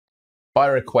By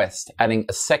request, adding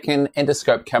a second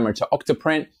endoscope camera to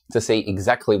Octoprint to see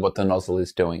exactly what the nozzle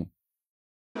is doing.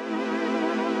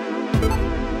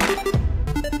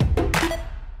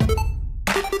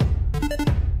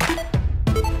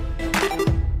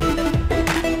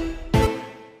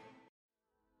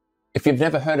 If you've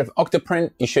never heard of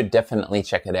Octoprint, you should definitely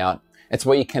check it out. It's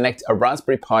where you connect a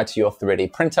Raspberry Pi to your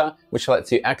 3D printer, which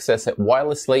lets you access it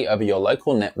wirelessly over your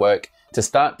local network to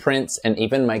start prints and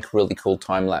even make really cool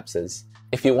time lapses.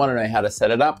 If you want to know how to set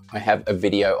it up, I have a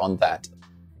video on that.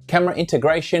 Camera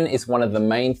integration is one of the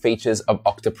main features of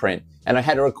Octoprint, and I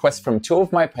had a request from 2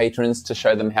 of my patrons to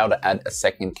show them how to add a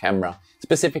second camera,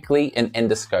 specifically an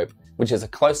endoscope, which is a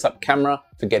close-up camera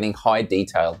for getting high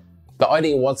detail. The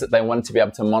idea was that they wanted to be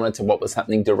able to monitor what was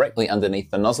happening directly underneath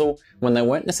the nozzle when they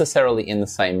weren't necessarily in the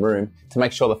same room to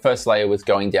make sure the first layer was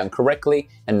going down correctly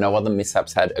and no other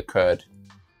mishaps had occurred.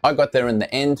 I got there in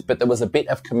the end, but there was a bit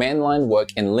of command line work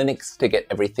in Linux to get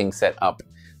everything set up.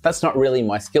 That's not really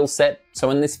my skill set, so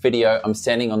in this video I'm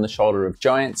standing on the shoulder of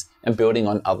giants and building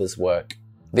on others' work.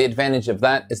 The advantage of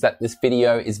that is that this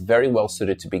video is very well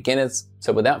suited to beginners,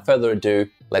 so without further ado,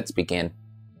 let's begin.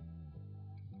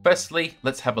 Firstly,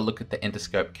 let's have a look at the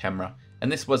endoscope camera,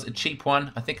 and this was a cheap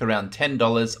one, I think around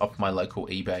 $10 off my local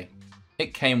eBay.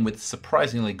 It came with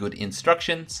surprisingly good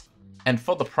instructions, and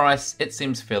for the price, it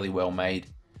seems fairly well made.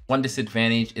 One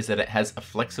disadvantage is that it has a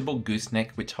flexible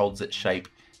gooseneck which holds its shape,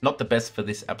 not the best for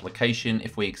this application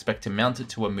if we expect to mount it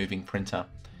to a moving printer.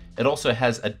 It also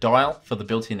has a dial for the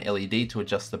built-in LED to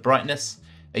adjust the brightness,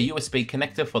 a USB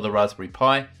connector for the Raspberry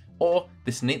Pi, or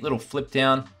this neat little flip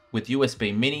down with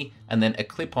USB mini and then a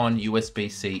clip-on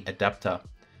USB-C adapter.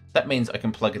 That means I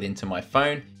can plug it into my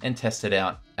phone and test it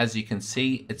out. As you can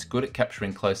see, it's good at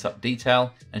capturing close-up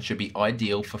detail and should be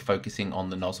ideal for focusing on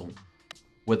the nozzle.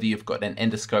 Whether you've got an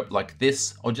endoscope like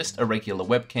this or just a regular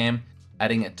webcam,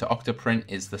 adding it to Octoprint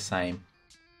is the same.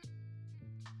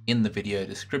 In the video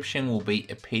description will be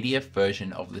a PDF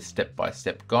version of this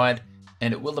step-by-step guide,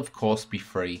 and it will of course be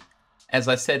free. As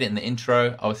I said in the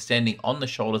intro, I was standing on the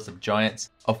shoulders of giants,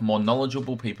 of more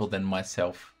knowledgeable people than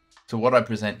myself. So what I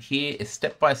present here is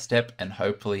step by step and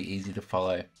hopefully easy to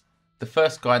follow. The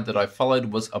first guide that I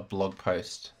followed was a blog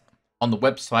post on the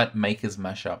website Maker's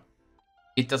Mashup.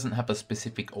 It doesn't have a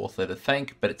specific author to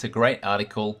thank, but it's a great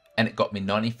article and it got me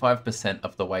 95%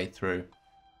 of the way through.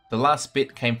 The last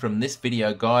bit came from this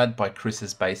video guide by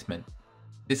Chris's Basement.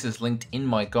 This is linked in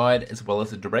my guide as well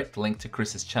as a direct link to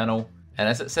Chris's channel. And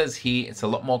as it says here, it's a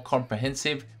lot more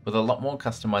comprehensive with a lot more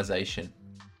customization.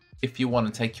 If you want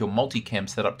to take your multicam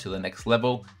setup to the next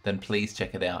level, then please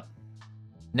check it out.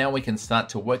 Now we can start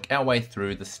to work our way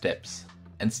through the steps.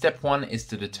 And step 1 is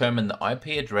to determine the IP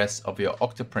address of your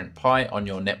Octoprint Pi on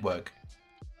your network.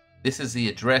 This is the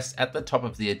address at the top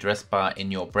of the address bar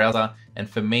in your browser, and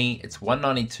for me it's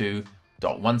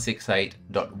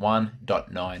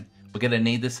 192.168.1.9. We're going to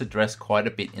need this address quite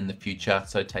a bit in the future,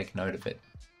 so take note of it.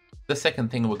 The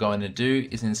second thing we're going to do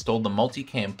is install the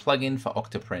multicam plugin for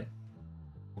Octoprint.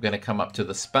 We're going to come up to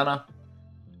the spanner,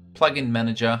 plugin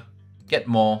manager, get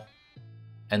more,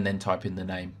 and then type in the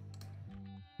name.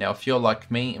 Now if you're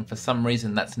like me and for some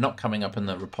reason that's not coming up in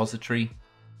the repository,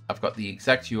 I've got the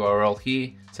exact URL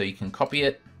here so you can copy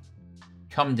it,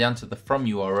 come down to the From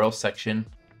URL section,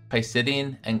 paste it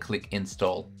in and click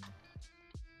install.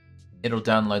 It'll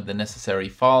download the necessary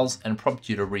files and prompt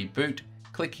you to reboot.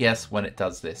 Click yes when it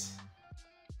does this.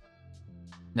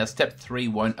 Now step 3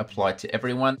 won't apply to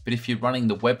everyone, but if you're running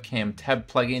the webcam tab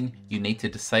plugin, you need to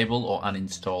disable or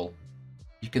uninstall.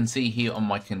 You can see here on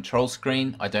my control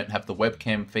screen, I don't have the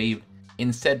webcam feed.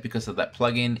 Instead, because of that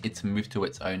plugin, it's moved to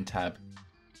its own tab.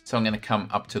 So I'm going to come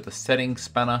up to the settings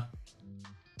spanner,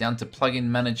 down to plugin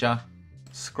manager,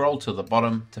 scroll to the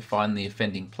bottom to find the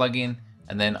offending plugin,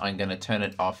 and then I'm going to turn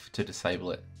it off to disable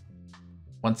it.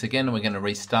 Once again, we're going to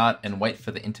restart and wait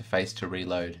for the interface to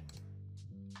reload.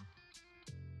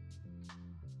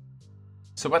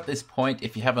 So at this point,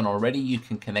 if you haven't already, you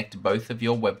can connect both of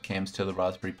your webcams to the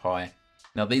Raspberry Pi.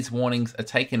 Now these warnings are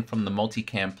taken from the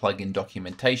multicam plugin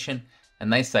documentation,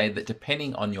 and they say that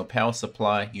depending on your power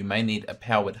supply, you may need a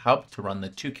powered hub to run the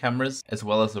 2 cameras as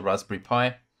well as the Raspberry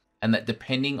Pi, and that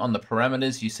depending on the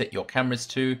parameters you set your cameras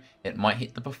to, it might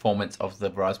hit the performance of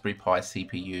the Raspberry Pi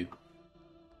CPU.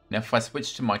 Now if I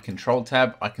switch to my control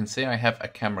tab, I can see I have a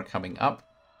camera coming up,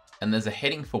 and there's a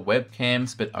heading for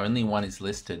webcams, but only one is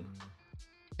listed.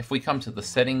 If we come to the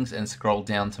settings and scroll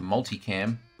down to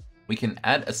multicam, we can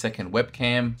add a second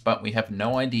webcam, but we have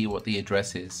no idea what the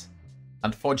address is.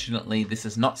 Unfortunately, this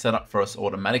is not set up for us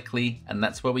automatically, and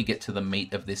that's where we get to the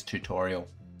meat of this tutorial.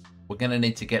 We're going to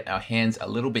need to get our hands a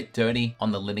little bit dirty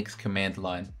on the Linux command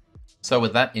line. So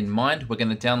with that in mind, we're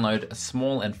going to download a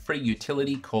small and free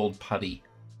utility called Putty.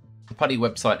 The Putty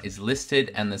website is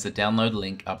listed and there's a download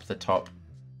link up the top.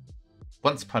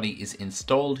 Once Putty is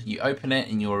installed, you open it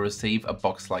and you will receive a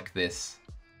box like this.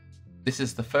 This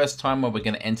is the first time where we're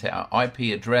going to enter our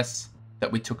IP address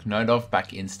that we took note of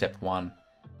back in step 1.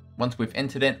 Once we've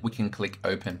entered it, we can click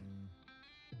open.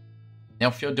 Now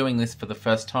if you're doing this for the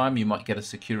first time, you might get a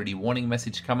security warning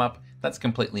message come up. That's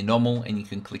completely normal and you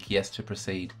can click yes to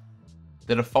proceed.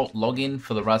 The default login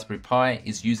for the Raspberry Pi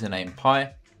is username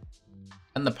Pi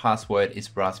and the password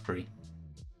is Raspberry.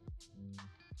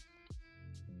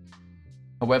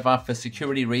 However, for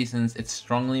security reasons, it's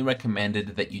strongly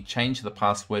recommended that you change the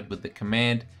password with the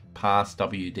command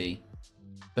passwd.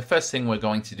 The first thing we're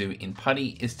going to do in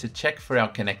Putty is to check for our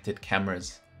connected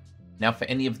cameras. Now for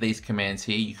any of these commands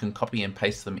here, you can copy and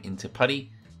paste them into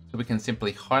Putty. So we can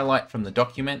simply highlight from the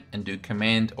document and do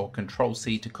Command or Control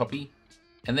C to copy.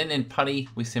 And then in Putty,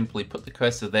 we simply put the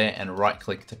cursor there and right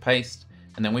click to paste,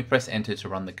 and then we press enter to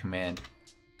run the command.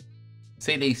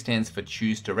 CD stands for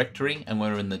choose directory and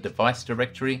we're in the device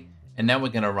directory. And now we're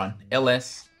going to run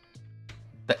ls,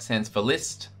 that stands for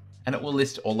list, and it will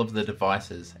list all of the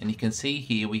devices. And you can see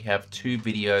here we have 2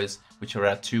 videos, which are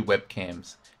our 2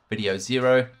 webcams, video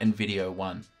 0 and video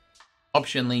 1.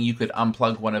 Optionally, you could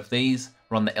unplug one of these,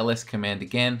 run the ls command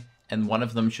again, and one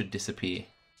of them should disappear.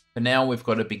 For now, we've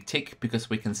got a big tick because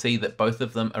we can see that both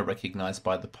of them are recognized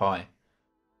by the Pi.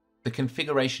 The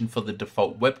configuration for the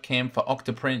default webcam for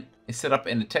Octoprint is set up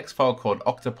in a text file called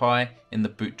octopi in the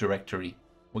boot directory.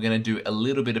 We're going to do a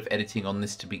little bit of editing on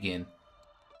this to begin.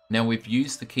 Now we've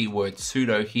used the keyword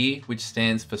sudo here, which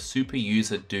stands for super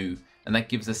user do, and that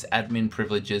gives us admin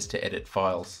privileges to edit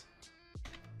files.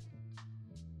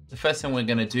 The first thing we're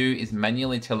going to do is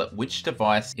manually tell it which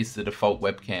device is the default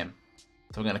webcam.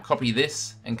 So we're going to copy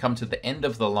this and come to the end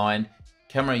of the line,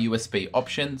 camera USB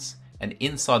options, and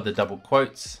inside the double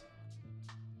quotes,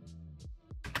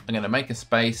 I'm going to make a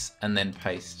space and then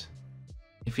paste.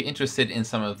 If you're interested in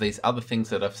some of these other things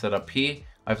that I've set up here,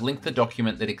 I've linked the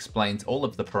document that explains all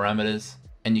of the parameters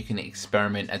and you can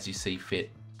experiment as you see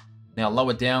fit. Now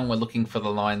lower down, we're looking for the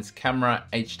lines camera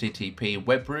HTTP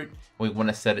web root. We want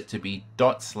to set it to be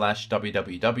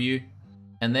 ./www.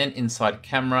 And then inside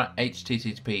camera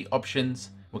HTTP options,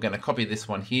 we're going to copy this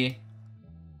one here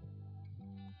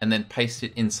and then paste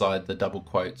it inside the double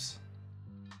quotes.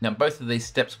 Now both of these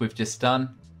steps we've just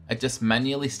done are just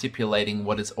manually stipulating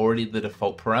what is already the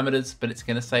default parameters, but it's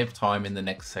going to save time in the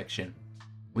next section.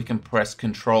 We can press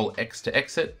Ctrl X to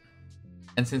exit,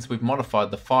 and since we've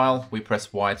modified the file, we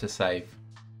press Y to save.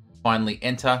 Finally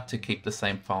enter to keep the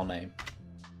same file name.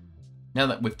 Now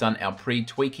that we've done our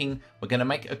pre-tweaking, we're going to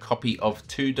make a copy of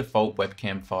 2 default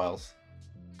webcam files.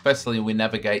 Firstly, we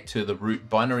navigate to the root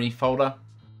binary folder.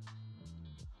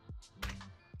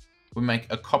 We make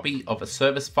a copy of a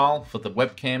service file for the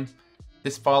webcam.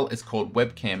 This file is called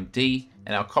webcamd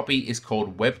and our copy is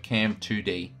called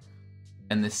webcam2d.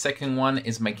 And the second one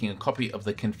is making a copy of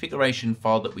the configuration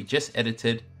file that we just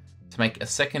edited to make a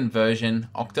second version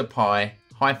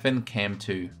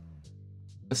octopi-cam2.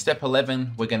 For step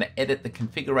 11, we're going to edit the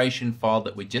configuration file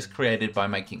that we just created by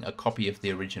making a copy of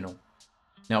the original.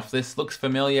 Now if this looks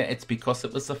familiar, it's because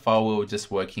it was the file we were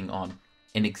just working on,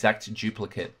 an exact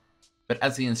duplicate. But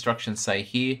as the instructions say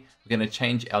here, we're going to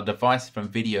change our device from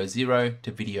video 0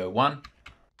 to video 1.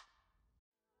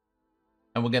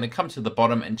 And we're going to come to the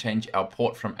bottom and change our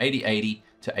port from 8080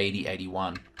 to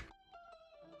 8081.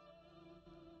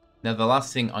 Now the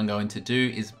last thing I'm going to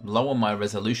do is lower my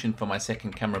resolution for my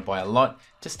second camera by a lot,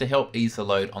 just to help ease the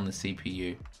load on the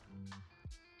CPU.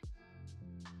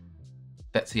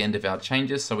 That's the end of our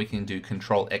changes, so we can do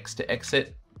Ctrl X to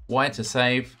exit, Y to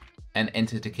save, and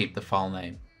enter to keep the file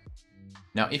name.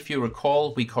 Now if you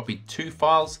recall, we copied 2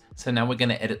 files, so now we're going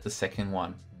to edit the second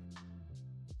one.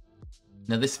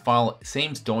 Now this file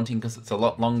seems daunting because it's a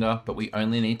lot longer, but we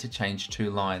only need to change 2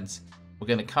 lines. We're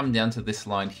going to come down to this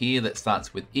line here that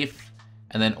starts with if,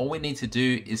 and then all we need to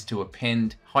do is to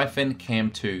append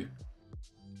 -cam2.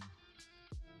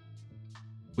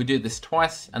 We do this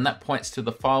twice, and that points to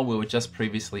the file we were just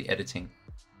previously editing.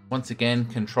 Once again,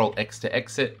 Ctrl X to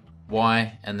exit,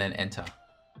 Y, and then enter.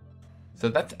 So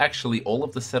that's actually all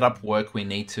of the setup work we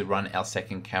need to run our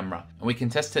second camera, and we can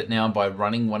test it now by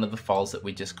running one of the files that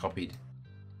we just copied.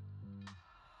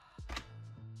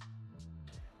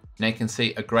 Now you can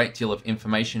see a great deal of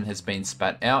information has been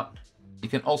spat out. You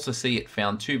can also see it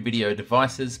found 2 video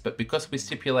devices, but because we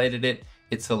stipulated it,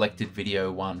 it selected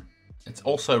video 1. It's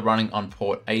also running on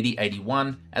port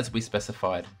 8081 as we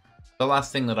specified. The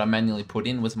last thing that I manually put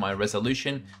in was my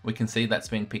resolution. We can see that's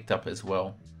been picked up as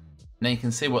well. Now you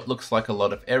can see what looks like a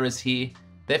lot of errors here.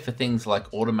 They're for things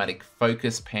like automatic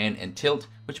focus, pan and tilt,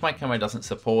 which my camera doesn't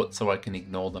support, so I can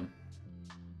ignore them.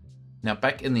 Now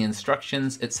back in the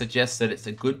instructions, it suggests that it's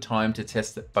a good time to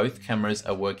test that both cameras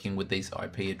are working with these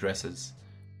IP addresses.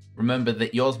 Remember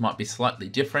that yours might be slightly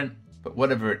different, but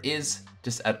whatever it is,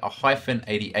 just add a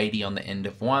 -8080 on the end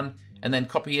of one, and then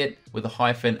copy it with a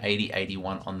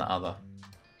 -8081 on the other.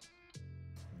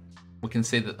 We can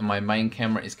see that my main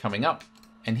camera is coming up,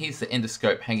 and here's the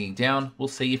endoscope hanging down. We'll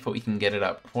see if we can get it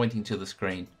up pointing to the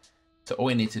screen. So all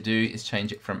we need to do is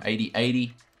change it from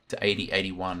 8080 to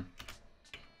 8081.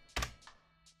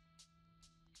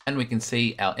 And we can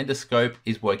see our endoscope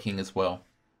is working as well.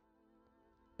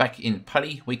 Back in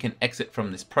PuTTY, we can exit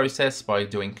from this process by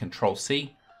doing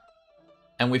Control-C.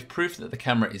 And we've proved that the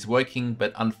camera is working,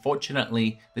 but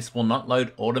unfortunately, this will not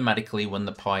load automatically when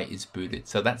the Pi is booted.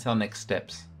 So that's our next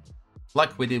steps.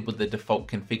 Like we did with the default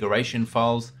configuration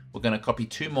files, we're going to copy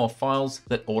 2 more files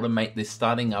that automate this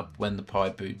starting up when the Pi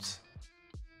boots.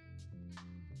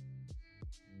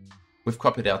 We've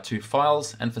copied our 2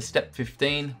 files, and for step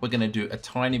 15, we're going to do a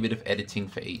tiny bit of editing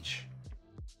for each.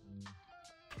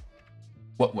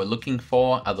 What we're looking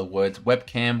for are the words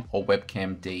webcam or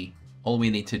webcam D. All we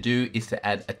need to do is to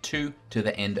add a 2 to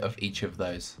the end of each of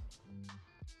those.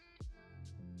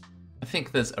 I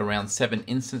think there's around 7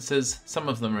 instances. Some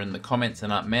of them are in the comments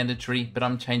and aren't mandatory, but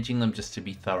I'm changing them just to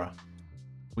be thorough.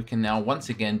 We can now once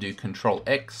again do Control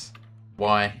X,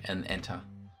 Y, and enter.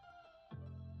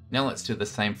 Now let's do the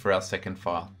same for our second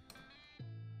file.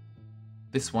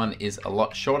 This one is a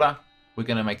lot shorter. We're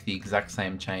going to make the exact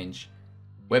same change.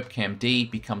 Webcam D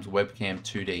becomes webcam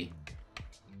 2D.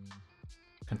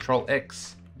 Control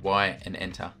X, Y, and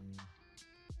enter.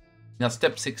 Now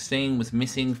step 16 was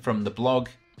missing from the blog,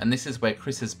 and this is where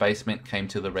Chris's basement came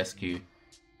to the rescue.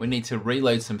 We need to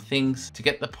reload some things to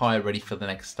get the Pi ready for the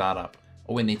next startup.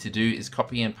 All we need to do is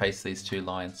copy and paste these 2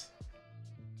 lines.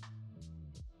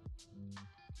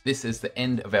 This is the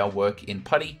end of our work in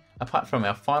PuTTY, apart from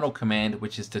our final command,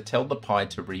 which is to tell the Pi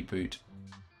to reboot.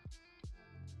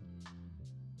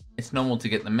 It's normal to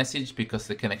get the message because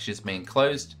the connection is being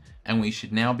closed, and we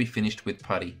should now be finished with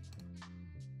PuTTY.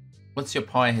 Once your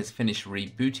Pi has finished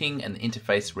rebooting and the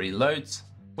interface reloads,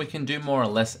 we can do more or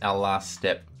less our last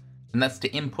step, and that's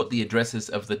to input the addresses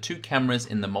of the 2 cameras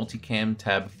in the multicam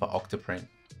tab for Octoprint.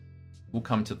 We'll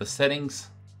come to the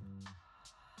settings,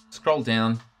 scroll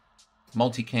down,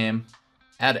 multicam,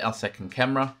 add our second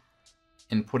camera,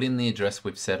 and put in the address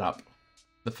we've set up.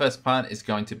 The first part is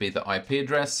going to be the IP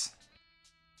address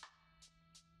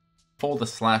for the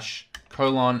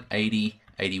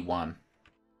 /:8081.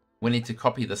 We need to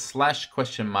copy the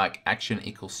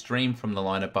 /?action=stream from the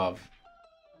line above.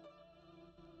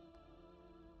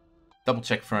 Double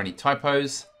check for any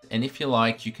typos, and if you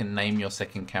like, you can name your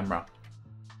second camera.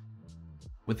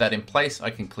 With that in place, I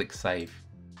can click save.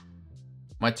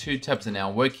 My 2 tabs are now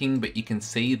working, but you can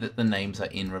see that the names are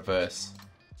in reverse.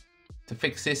 To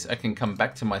fix this, I can come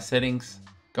back to my settings,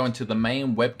 go into the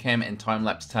main webcam and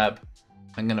time-lapse tab.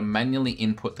 I'm going to manually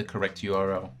input the correct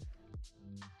URL.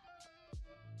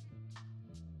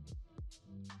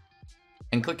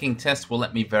 And clicking test will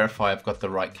let me verify I've got the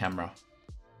right camera.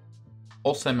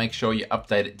 Also make sure you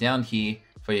update it down here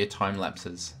for your time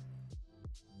lapses.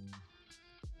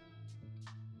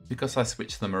 Because I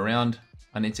switched them around,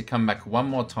 I need to come back one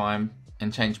more time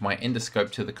and change my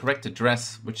endoscope to the correct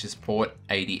address, which is port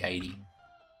 8080.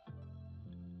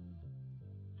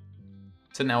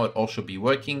 So now it all should be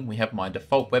working. We have my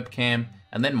default webcam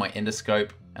and then my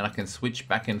endoscope, and I can switch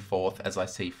back and forth as I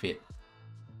see fit.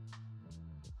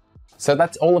 So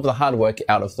that's all of the hard work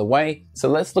out of the way. So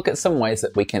let's look at some ways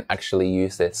that we can actually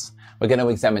use this. We're going to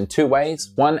examine 2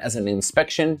 ways, one as an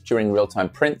inspection during real-time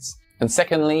prints, and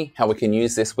secondly, how we can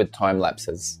use this with time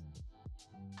lapses.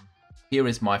 Here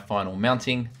is my final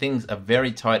mounting. Things are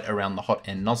very tight around the hot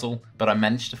end nozzle, but I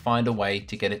managed to find a way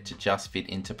to get it to just fit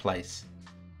into place.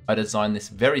 I designed this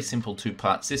very simple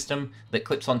 2-part system that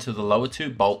clips onto the lower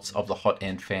 2 bolts of the hot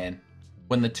end fan.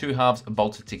 When the 2 halves are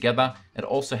bolted together, it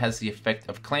also has the effect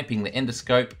of clamping the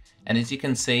endoscope, and as you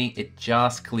can see, it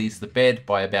just clears the bed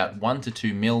by about 1 to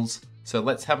 2 mils. So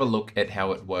let's have a look at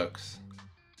how it works.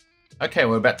 Okay,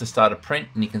 we're about to start a print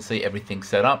and you can see everything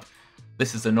set up.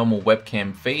 This is a normal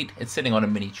webcam feed. It's sitting on a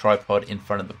mini tripod in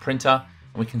front of the printer,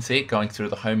 and we can see it going through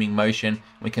the homing motion.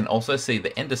 We can also see the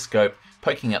endoscope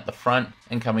poking out the front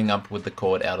and coming up with the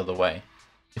cord out of the way.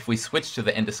 If we switch to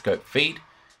the endoscope feed,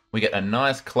 we get a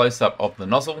nice close-up of the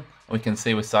nozzle, and we can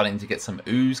see we're starting to get some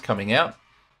ooze coming out.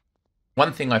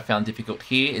 One thing I found difficult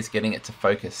here is getting it to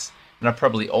focus, and I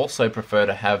probably also prefer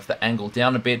to have the angle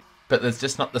down a bit, but there's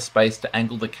just not the space to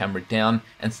angle the camera down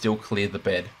and still clear the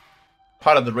bed.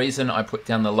 Part of the reason I put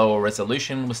down the lower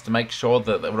resolution was to make sure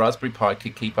that the Raspberry Pi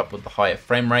could keep up with the higher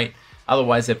frame rate.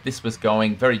 Otherwise, if this was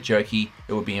going very jerky,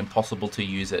 it would be impossible to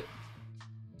use it.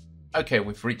 Okay,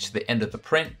 we've reached the end of the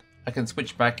print. I can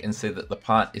switch back and see that the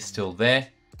part is still there.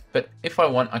 But if I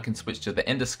want, I can switch to the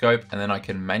endoscope and then I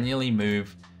can manually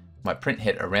move my print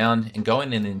head around and go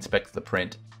in and inspect the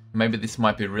print. Maybe this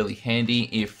might be really handy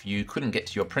if you couldn't get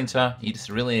to your printer, you just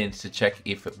really needed to check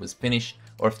if it was finished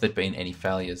or if there'd been any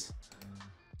failures.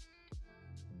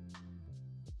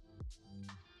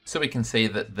 So we can see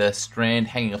that the strand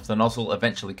hanging off the nozzle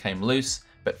eventually came loose,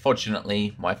 but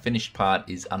fortunately my finished part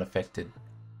is unaffected.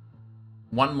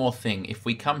 One more thing, if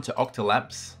we come to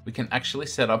Octolapse, we can actually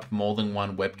set up more than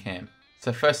one webcam.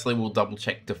 So firstly, we'll double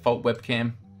check default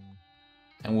webcam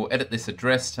and we'll edit this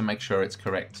address to make sure it's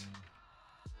correct.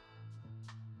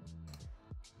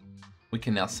 We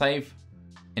can now save,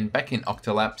 and back in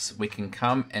Octolapse, we can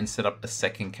come and set up a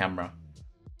second camera.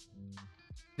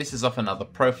 This is off another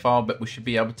profile, but we should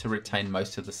be able to retain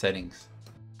most of the settings.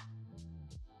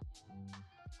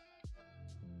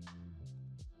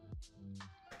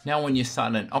 Now when you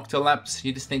start an Octolapse,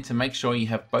 you just need to make sure you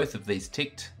have both of these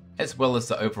ticked, as well as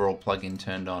the overall plugin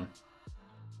turned on.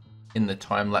 In the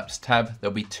time-lapse tab,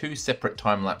 there'll be two separate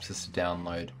time lapses to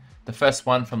download. The first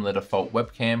one from the default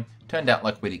webcam turned out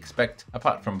like we'd expect,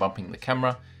 apart from bumping the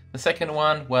camera. The second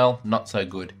one, well, not so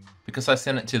good. Because I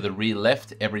sent it to the rear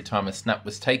left every time a snap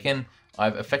was taken,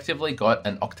 I've effectively got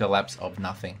an Octolapse of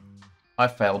nothing. I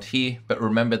failed here, but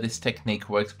remember this technique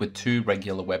works with two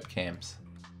regular webcams.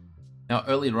 Now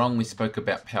earlier on we spoke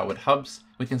about powered hubs.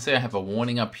 We can see I have a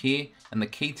warning up here and the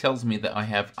key tells me that I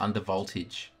have under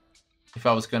voltage. If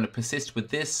I was going to persist with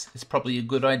this, it's probably a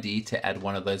good idea to add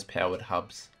one of those powered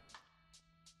hubs.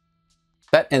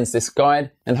 That ends this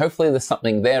guide, and hopefully there's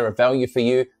something there of value for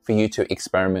you to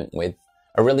experiment with.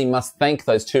 I really must thank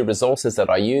those two resources that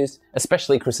I used,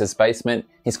 especially Chris's Basement.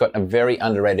 He's got a very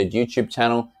underrated YouTube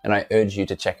channel and I urge you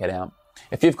to check it out.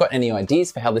 If you've got any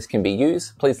ideas for how this can be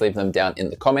used, please leave them down in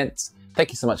the comments.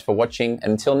 Thank you so much for watching,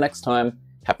 and until next time,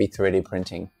 happy 3D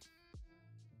printing.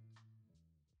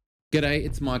 G'day,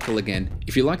 it's Michael again.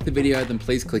 If you like the video, then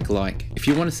please click like. If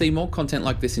you want to see more content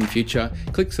like this in future,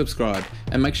 click subscribe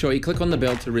and make sure you click on the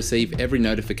bell to receive every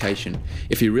notification.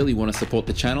 If you really want to support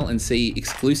the channel and see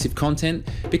exclusive content,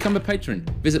 become a patron.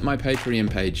 Visit my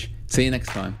Patreon page. See you next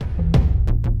time.